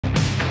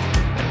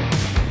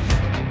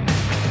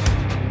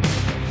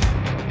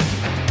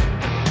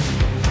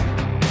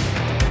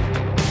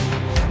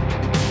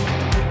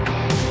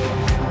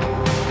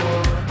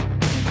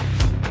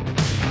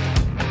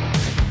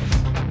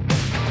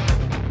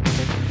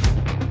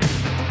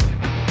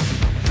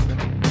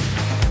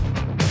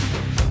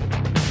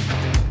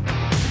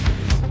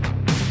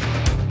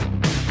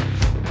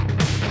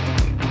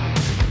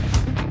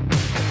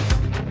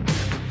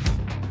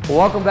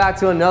Welcome back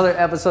to another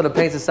episode of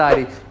Paint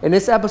Society. In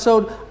this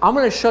episode, I'm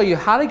going to show you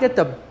how to get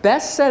the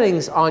best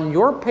settings on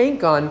your paint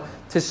gun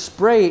to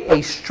spray a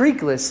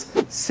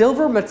streakless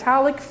silver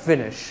metallic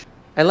finish.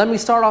 And let me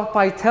start off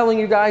by telling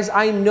you guys,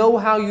 I know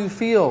how you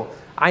feel.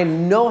 I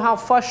know how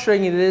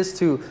frustrating it is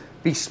to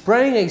be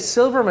spraying a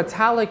silver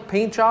metallic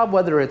paint job,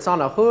 whether it's on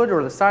a hood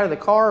or the side of the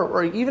car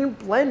or even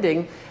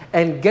blending,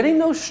 and getting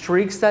those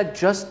streaks that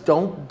just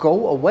don't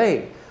go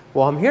away.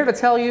 Well, I'm here to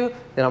tell you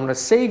that I'm going to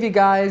save you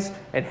guys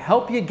and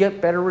help you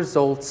get better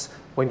results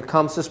when it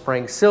comes to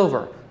spraying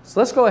silver. So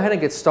let's go ahead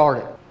and get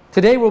started.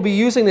 Today we'll be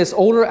using this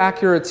older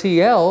Acura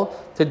TL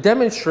to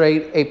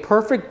demonstrate a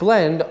perfect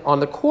blend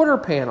on the quarter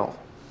panel.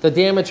 The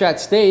damage at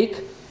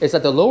stake is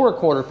at the lower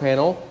quarter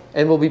panel,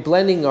 and we'll be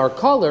blending our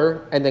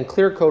color and then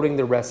clear coating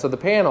the rest of the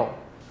panel.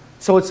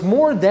 So it's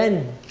more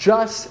than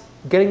just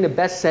getting the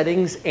best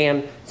settings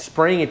and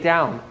spraying it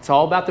down. It's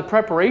all about the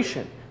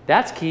preparation.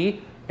 That's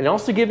key. And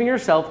also giving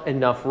yourself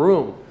enough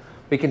room.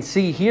 We can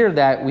see here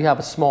that we have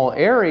a small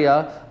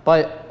area,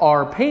 but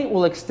our paint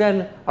will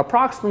extend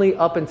approximately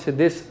up into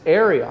this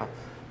area.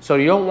 So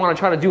you don't want to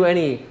try to do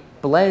any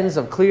blends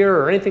of clear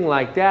or anything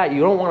like that. You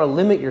don't want to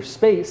limit your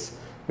space.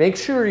 Make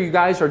sure you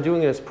guys are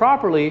doing this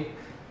properly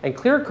and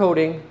clear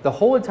coating the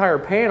whole entire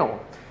panel.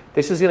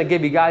 This is going to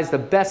give you guys the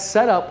best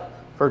setup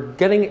for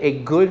getting a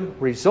good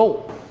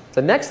result.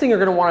 The next thing you're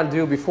going to want to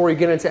do before you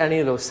get into any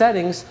of those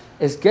settings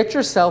is get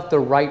yourself the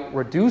right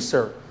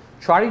reducer.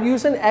 Try to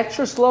use an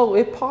extra slow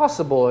if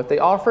possible, if they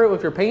offer it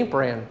with your paint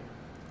brand.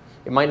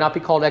 It might not be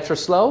called extra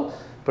slow,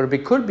 but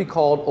it could be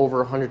called over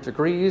 100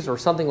 degrees or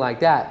something like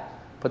that.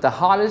 But the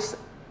hottest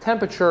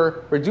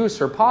temperature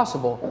reducer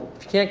possible.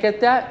 If you can't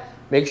get that,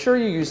 make sure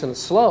you use them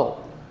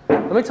slow.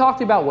 Let me talk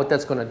to you about what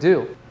that's going to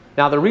do.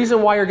 Now, the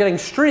reason why you're getting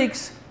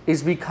streaks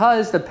is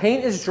because the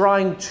paint is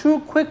drying too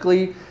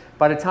quickly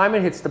by the time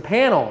it hits the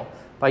panel.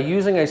 By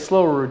using a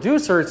slower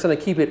reducer, it's going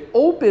to keep it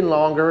open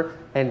longer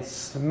and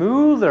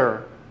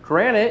smoother.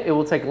 Granted, it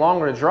will take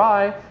longer to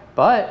dry,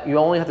 but you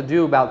only have to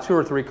do about 2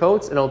 or 3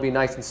 coats and it'll be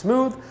nice and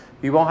smooth.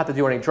 You won't have to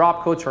do any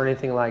drop coats or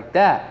anything like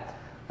that.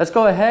 Let's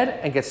go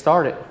ahead and get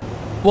started.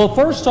 We'll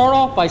first start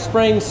off by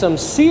spraying some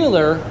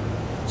sealer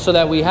so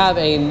that we have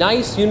a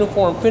nice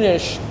uniform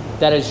finish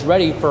that is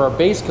ready for our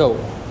base coat.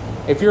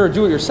 If you're a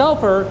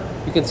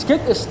do-it-yourselfer, you can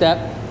skip this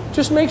step.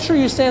 Just make sure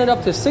you sand it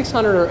up to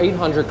 600 or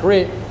 800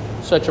 grit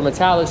so that your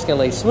metallics can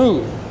lay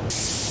smooth.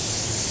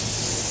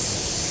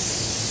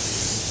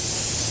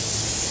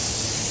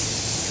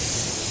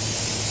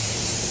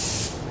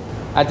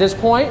 At this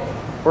point,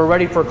 we're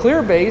ready for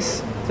clear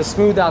base to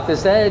smooth out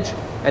this edge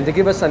and to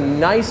give us a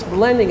nice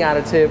blending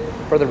additive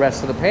for the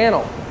rest of the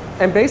panel.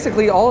 And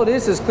basically all it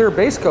is clear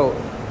base coat.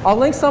 I'll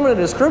link some in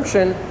the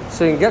description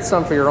so you can get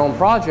some for your own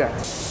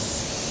project.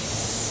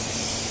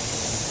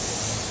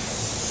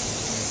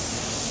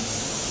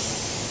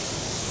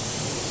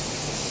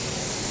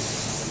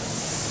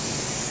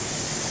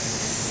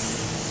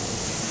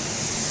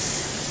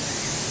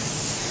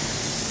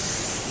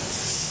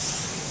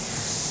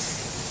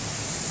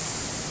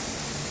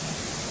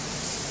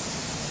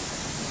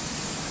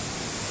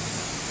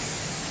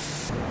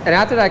 And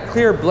after that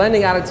clear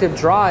blending additive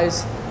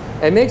dries,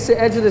 it makes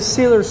the edge of the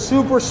sealer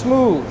super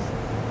smooth.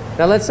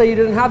 Now let's say you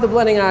didn't have the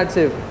blending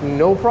additive,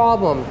 no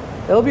problem.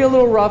 It'll be a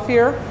little rough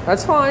here,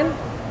 that's fine.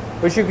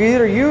 What you can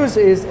either use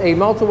is a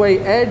melt-away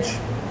edge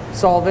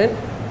solvent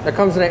that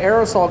comes in an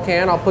aerosol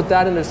can, I'll put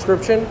that in the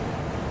description.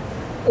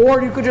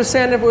 Or you could just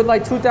sand it with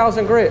like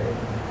 2000 grit.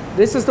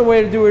 This is the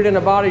way to do it in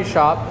a body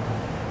shop.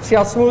 See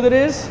how smooth it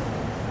is?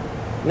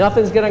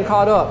 Nothing's getting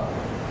caught up.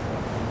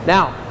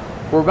 Now,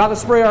 we're about to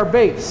spray our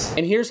base.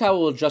 And here's how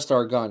we'll adjust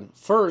our gun.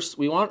 First,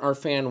 we want our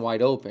fan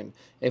wide open.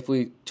 If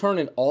we turn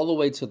it all the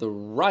way to the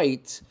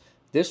right,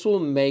 this will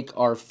make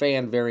our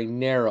fan very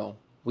narrow.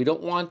 We don't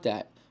want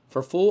that.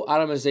 For full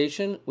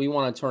atomization, we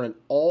want to turn it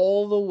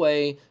all the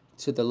way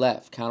to the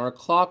left,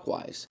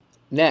 counterclockwise.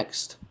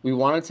 Next, we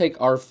want to take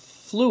our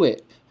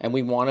fluid and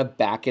we want to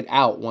back it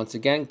out. Once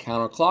again,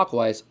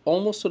 counterclockwise,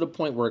 almost to the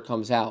point where it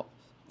comes out.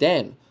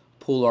 Then,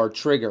 pull our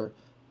trigger.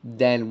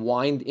 Then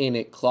wind in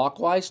it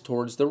clockwise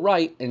towards the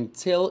right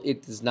until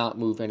it does not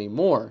move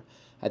anymore.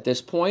 At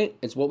this point,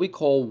 it's what we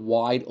call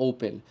wide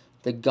open.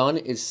 The gun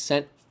is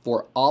sent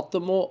for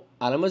optimal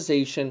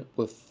atomization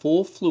with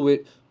full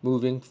fluid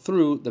moving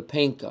through the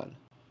paint gun.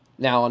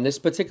 Now on this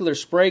particular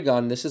spray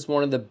gun, this is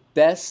one of the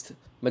best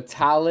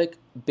metallic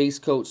base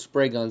coat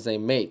spray guns they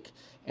make.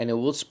 And it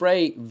will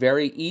spray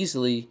very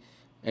easily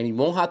and you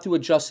won't have to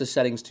adjust the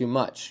settings too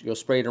much. You'll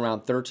spray it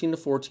around 13 to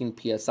 14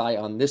 PSI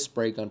on this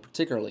spray gun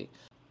particularly.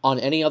 On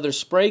any other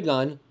spray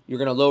gun, you're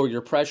going to lower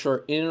your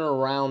pressure in and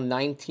around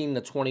 19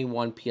 to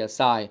 21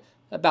 PSI,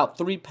 about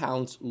 3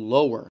 pounds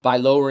lower. By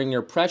lowering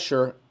your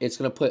pressure, it's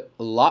going to put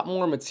a lot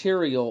more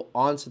material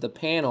onto the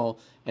panel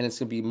and it's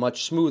going to be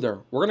much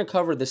smoother. We're going to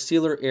cover the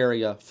sealer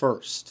area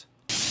first.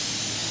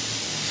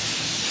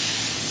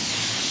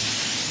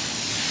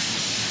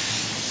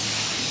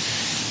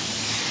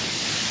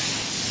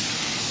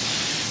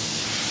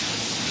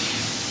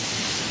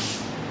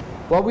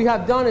 What we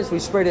have done is we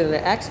sprayed it in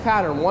an X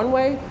pattern one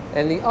way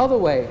and the other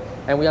way.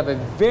 And we have a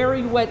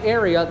very wet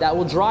area that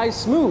will dry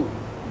smooth.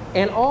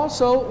 And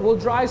also will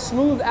dry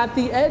smooth at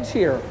the edge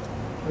here.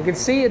 You can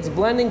see it's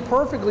blending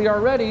perfectly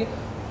already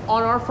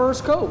on our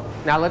first coat.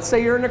 Now let's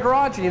say you're in the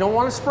garage and you don't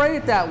want to spray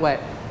it that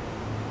wet.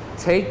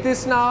 Take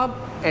this knob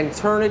and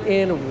turn it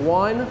in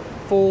one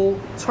full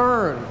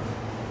turn.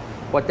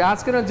 What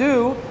that's gonna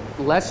do,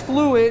 less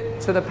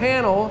fluid to the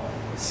panel,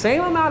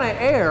 same amount of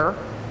air,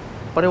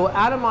 but it will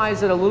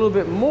atomize it a little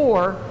bit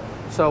more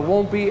so it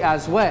won't be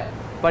as wet.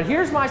 But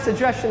here's my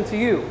suggestion to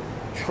you.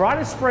 Try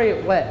to spray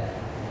it wet.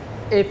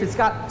 If it's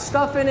got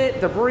stuff in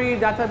it, debris,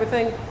 that type of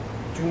thing,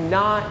 do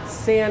not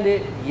sand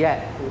it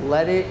yet.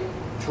 Let it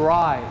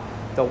dry.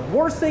 The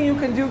worst thing you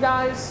can do,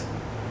 guys,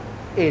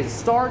 is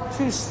start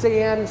to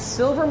sand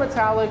silver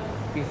metallic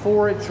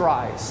before it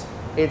dries.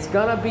 It's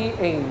gonna be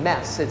a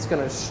mess. It's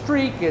gonna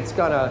streak, it's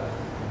gonna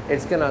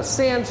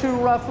sand too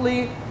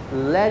roughly.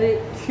 Let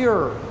it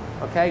cure,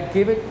 okay?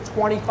 Give it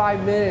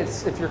 25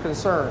 minutes if you're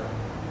concerned.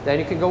 Then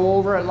you can go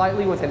over it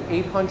lightly with an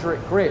 800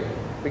 grit.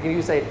 We can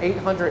use an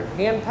 800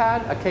 hand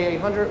pad, a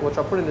K800, which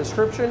I'll put in the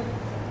description.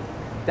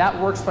 That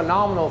works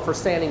phenomenal for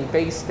sanding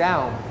base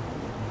down.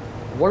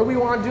 What do we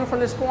want to do from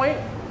this point?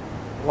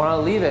 We want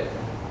to leave it.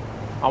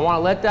 I want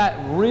to let that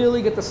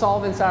really get the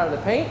solvents out of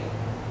the paint.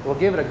 We'll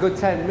give it a good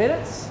 10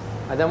 minutes,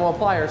 and then we'll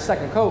apply our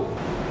second coat.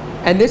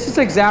 And this is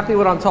exactly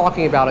what I'm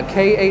talking about, a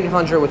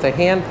K800 with a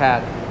hand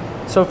pad.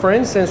 So for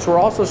instance, we're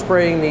also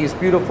spraying these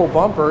beautiful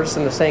bumpers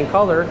in the same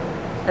color,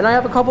 and I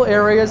have a couple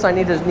areas I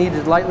need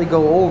to lightly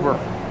go over.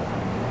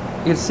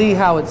 You can see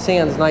how it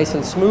sands nice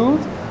and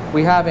smooth.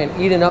 We haven't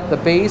eaten up the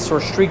base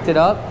or streaked it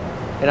up,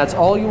 and that's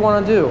all you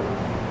want to do.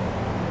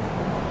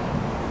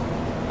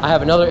 I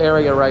have another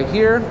area right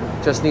here,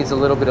 just needs a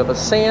little bit of a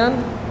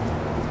sand,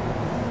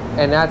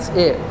 and that's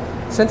it.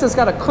 Since it's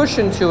got a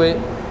cushion to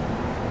it,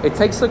 it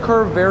takes the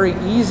curve very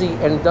easy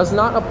and does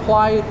not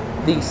apply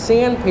the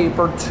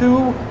sandpaper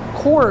too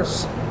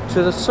coarse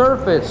to the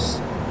surface.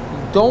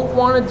 You don't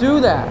want to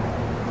do that.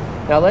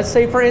 Now let's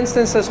say for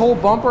instance this whole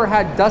bumper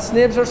had dust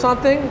nibs or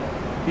something,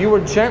 you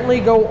would gently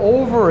go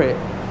over it.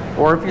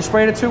 Or if you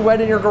sprayed it too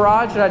wet in your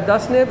garage and had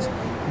dust nibs,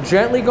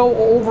 gently go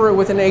over it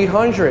with an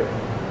 800.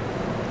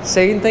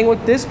 Same thing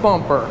with this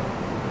bumper.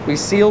 We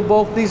sealed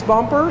both these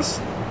bumpers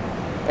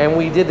and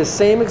we did the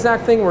same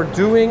exact thing we're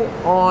doing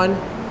on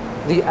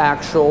the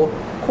actual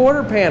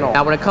quarter panel.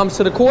 Now when it comes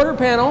to the quarter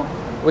panel,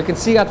 we can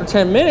see after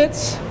 10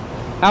 minutes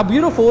how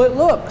beautiful it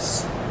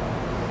looks.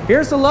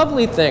 Here's the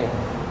lovely thing.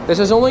 This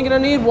is only gonna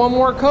need one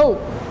more coat.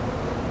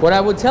 What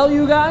I would tell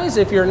you guys,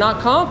 if you're not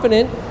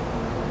confident,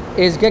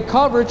 is get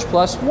coverage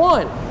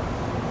 +1.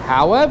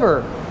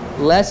 However,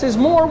 less is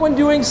more when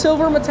doing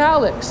silver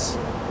metallics.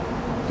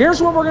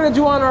 Here's what we're gonna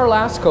do on our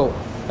last coat.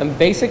 And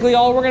basically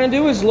all we're gonna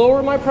do is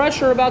lower my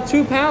pressure about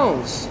 2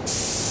 pounds.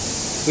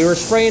 We were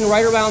spraying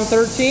right around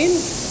 13,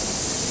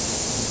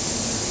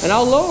 and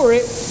I'll lower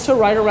it to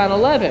right around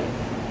 11.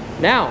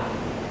 Now,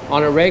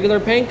 on a regular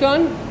paint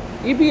gun,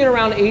 you'd be at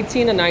around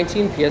 18 to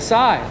 19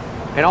 PSI.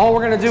 And all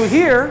we're gonna do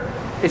here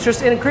is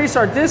just increase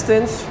our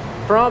distance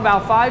from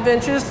about 5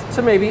 inches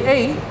to maybe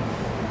 8,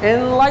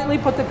 and lightly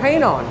put the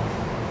paint on.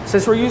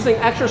 Since we're using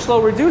extra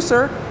slow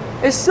reducer,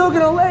 it's still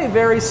gonna lay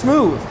very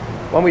smooth.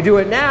 When we do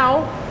it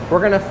now, we're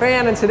gonna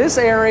fan into this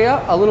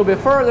area a little bit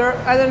further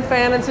and then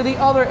fan into the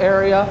other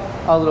area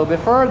a little bit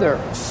further.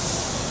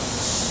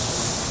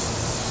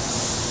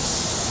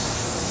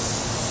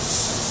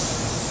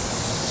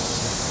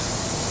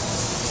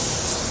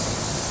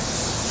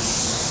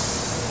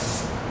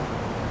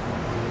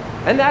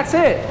 And that's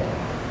it.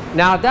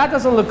 Now if that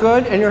doesn't look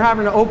good and you're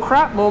having an oh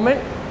crap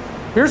moment,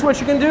 here's what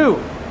you can do.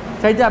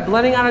 Take that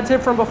blending additive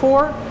from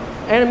before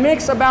and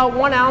mix about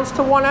 1 ounce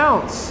to 1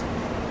 ounce.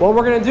 What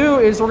we're gonna do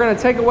is we're gonna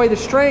take away the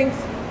strength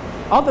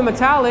of the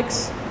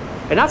metallics,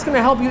 and that's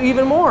gonna help you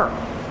even more.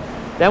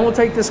 Then we'll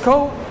take this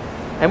coat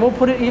and we'll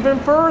put it even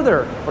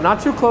further. We're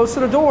not too close to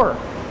the door.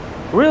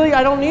 Really,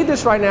 I don't need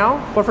this right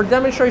now, but for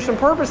demonstration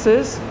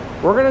purposes,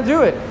 we're gonna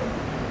do it.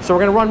 So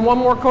we're gonna run one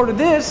more coat of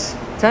this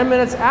 10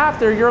 minutes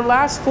after your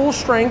last full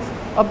strength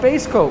of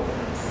base coat.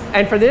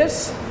 And for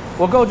this,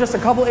 we'll go just a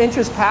couple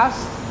inches past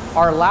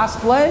our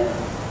last blend,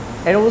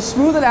 and it will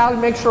smooth it out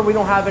and make sure we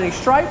don't have any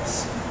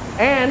stripes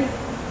and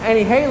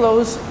any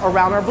halos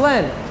around our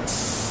blend.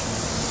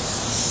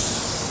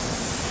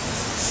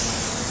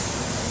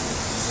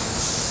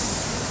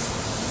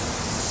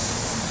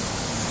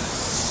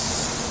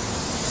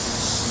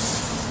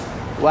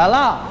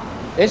 Voila,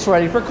 it's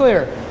ready for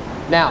clear.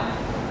 Now,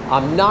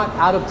 I'm not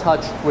out of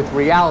touch with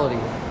reality.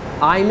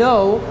 I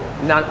know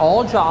not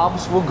all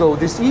jobs will go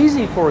this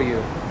easy for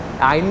you.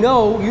 I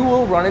know you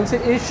will run into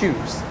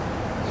issues.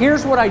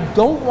 Here's what I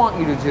don't want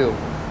you to do.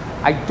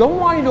 I don't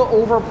want you to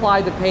over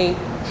apply the paint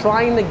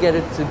trying to get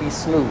it to be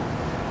smooth.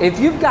 If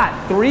you've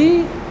got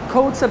 3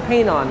 coats of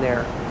paint on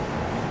there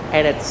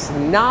and it's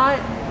not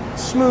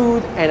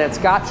smooth and it's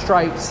got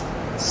stripes,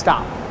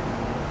 stop.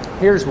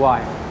 Here's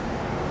why.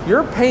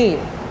 Your paint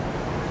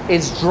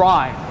is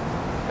dry,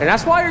 and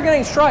that's why you're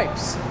getting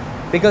stripes,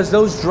 because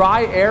those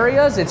dry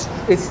areas, it's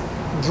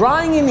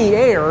drying in the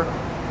air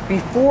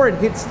before it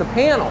hits the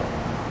panel.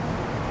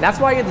 That's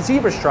why you get the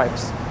zebra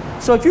stripes.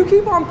 So if you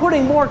keep on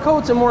putting more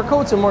coats and more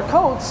coats and more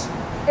coats,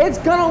 it's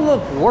gonna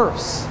look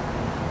worse.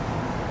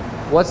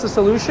 What's the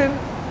solution?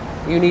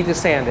 You need to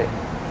sand it.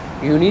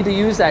 You need to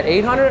use that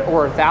 800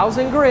 or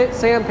 1000 grit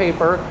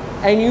sandpaper,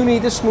 and you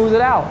need to smooth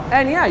it out.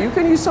 And yeah, you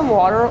can use some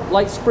water,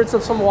 light spritz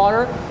of some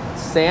water,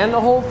 sand the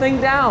whole thing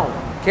down.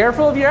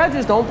 Careful of your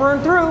edges, don't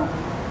burn through.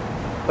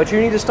 But you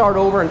need to start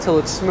over until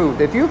it's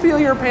smooth. If you feel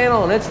your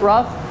panel and it's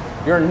rough,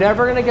 you're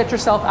never gonna get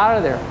yourself out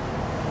of there.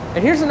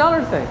 And here's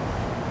another thing.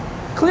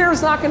 Clear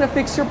is not gonna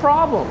fix your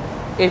problem.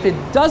 If it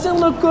doesn't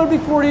look good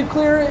before you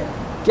clear it,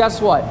 guess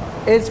what?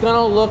 It's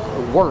gonna look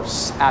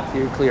worse after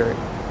you clear it.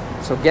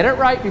 So get it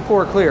right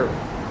before clear.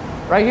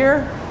 Right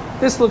here,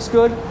 this looks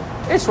good.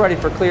 It's ready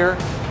for clear.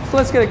 So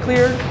let's get it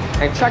cleared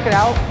and check it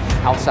out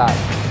outside.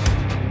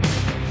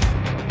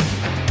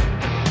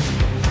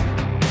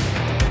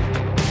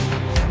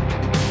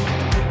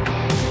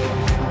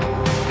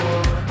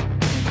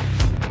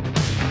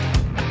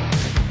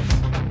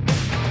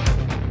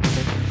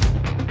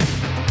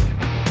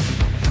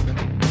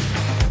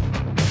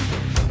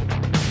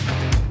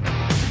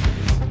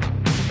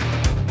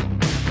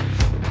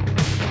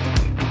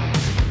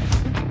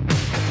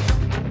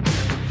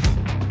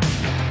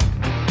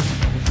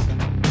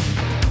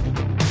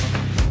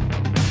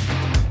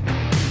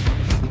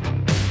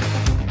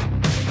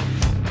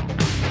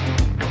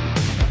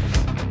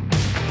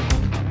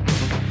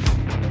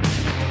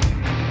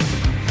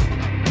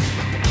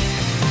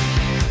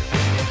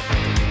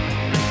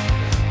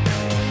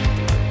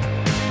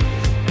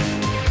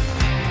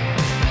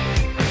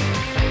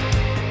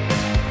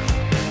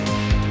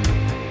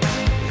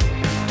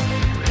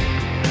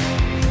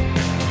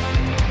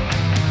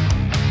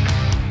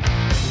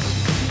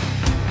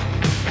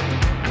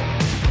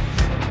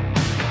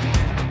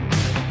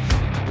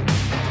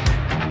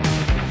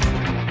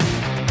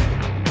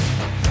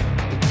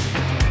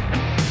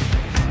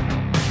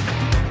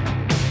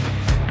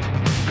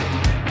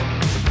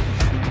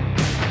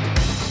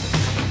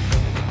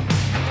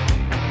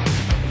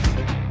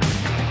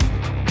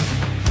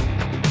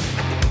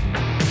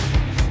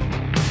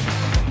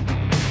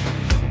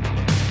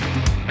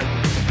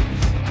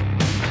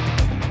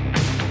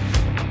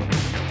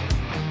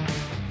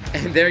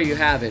 And there you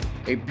have it,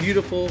 a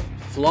beautiful,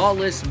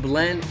 flawless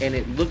blend, and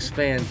it looks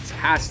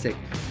fantastic.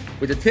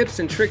 With the tips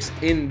and tricks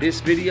in this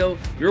video,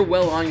 you're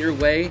well on your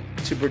way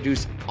to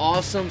produce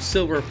awesome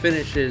silver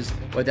finishes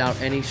without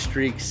any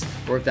streaks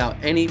or without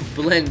any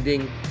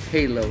blending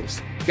halos.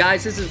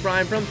 Guys, this is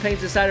Brian from Paint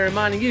Society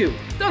reminding you,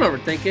 don't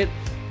overthink it.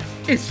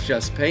 It's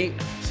just paint.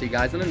 See you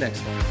guys in the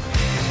next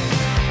one.